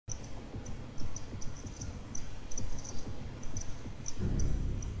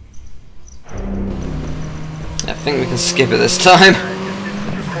think we can skip it this time.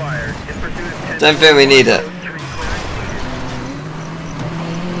 Don't think we need it.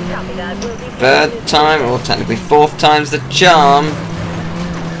 Third time, or technically fourth time's the charm.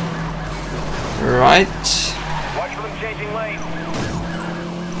 Right. Watch for them changing lanes.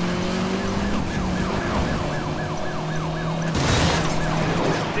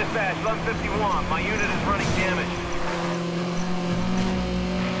 Dispatch, 1151. My unit is running damage.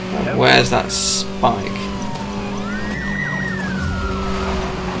 Where's that spike?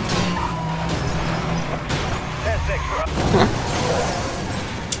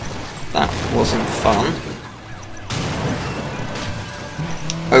 That wasn't fun.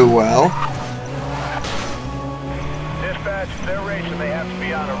 Oh well. Dispatch, they're racing. They have to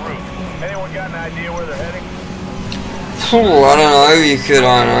be on a route. Anyone got an idea where they're heading? Oh, I don't know. You could,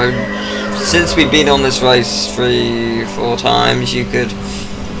 I don't know. Since we've been on this race 3-4 times, you could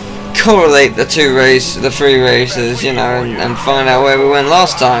correlate the three races, you know, and find out where we went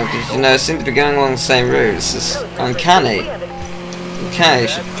last time. Because you know, it seems to be going along the same routes. It's uncanny. Okay,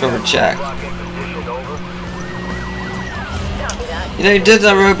 should probably check. You know, you did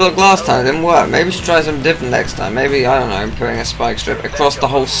that roadblock last time, it didn't work. Maybe we should try something different next time. Maybe, I don't know, putting a spike strip across the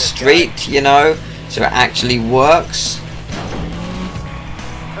whole street, you know, so it actually works.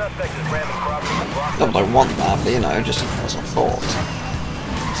 Not that I want that, but you know, just as a thought.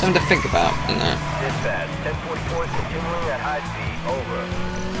 Something to think about, you know. Dispatch, 1044 is continuing at high speed. Over.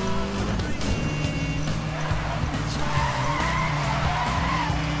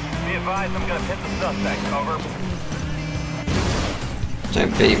 Be advised, I'm gonna hit the suspect. Over.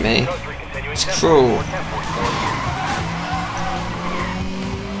 Don't beat me. It's cruel.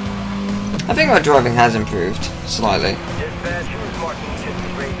 I think our driving has improved slightly. Dispatch, who is marking each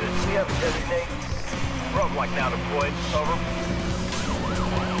races? Do we have a designate? Roadblock now deployed. Over.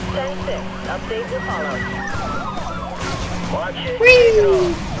 10-6. Update will follow. Watch it.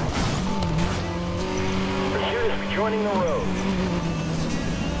 Whee! Pursuit is rejoining the road.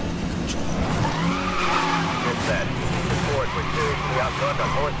 Dispatch, report. We're seriously outgunned on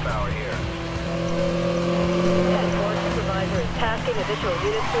horsepower here. 10-4 supervisor is tasking additional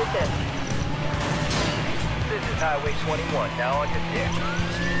units to assist. This is Highway 21. Now on to 6.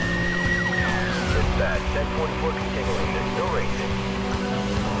 Dispatch, 1044 continuing. There's no racing.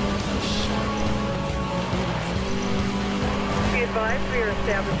 Be advised, we are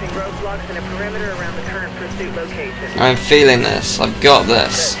establishing roadblocks and a perimeter around the current pursuit location. I'm feeling this. I've got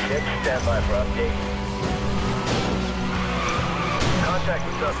this. Stand by for update. Contact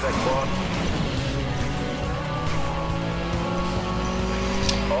the suspect, boss.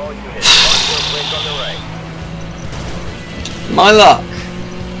 All units, watch your brake on the right. My luck.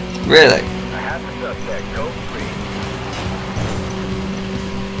 Really. I have the suspect, code 3.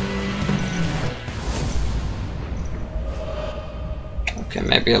 Okay,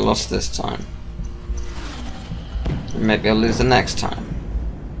 maybe I lost this time. Maybe I'll lose the next time.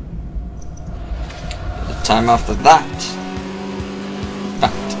 The time after that.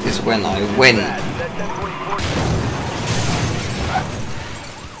 That is when I win.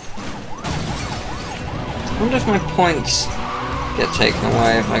 I wonder if my points get taken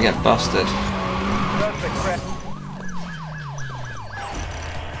away if I get busted.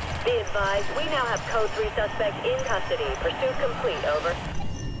 Be advised, we now have code 3 suspect in custody. Pursuit complete. Over.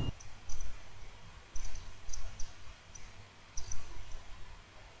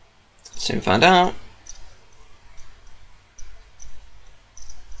 Soon find out.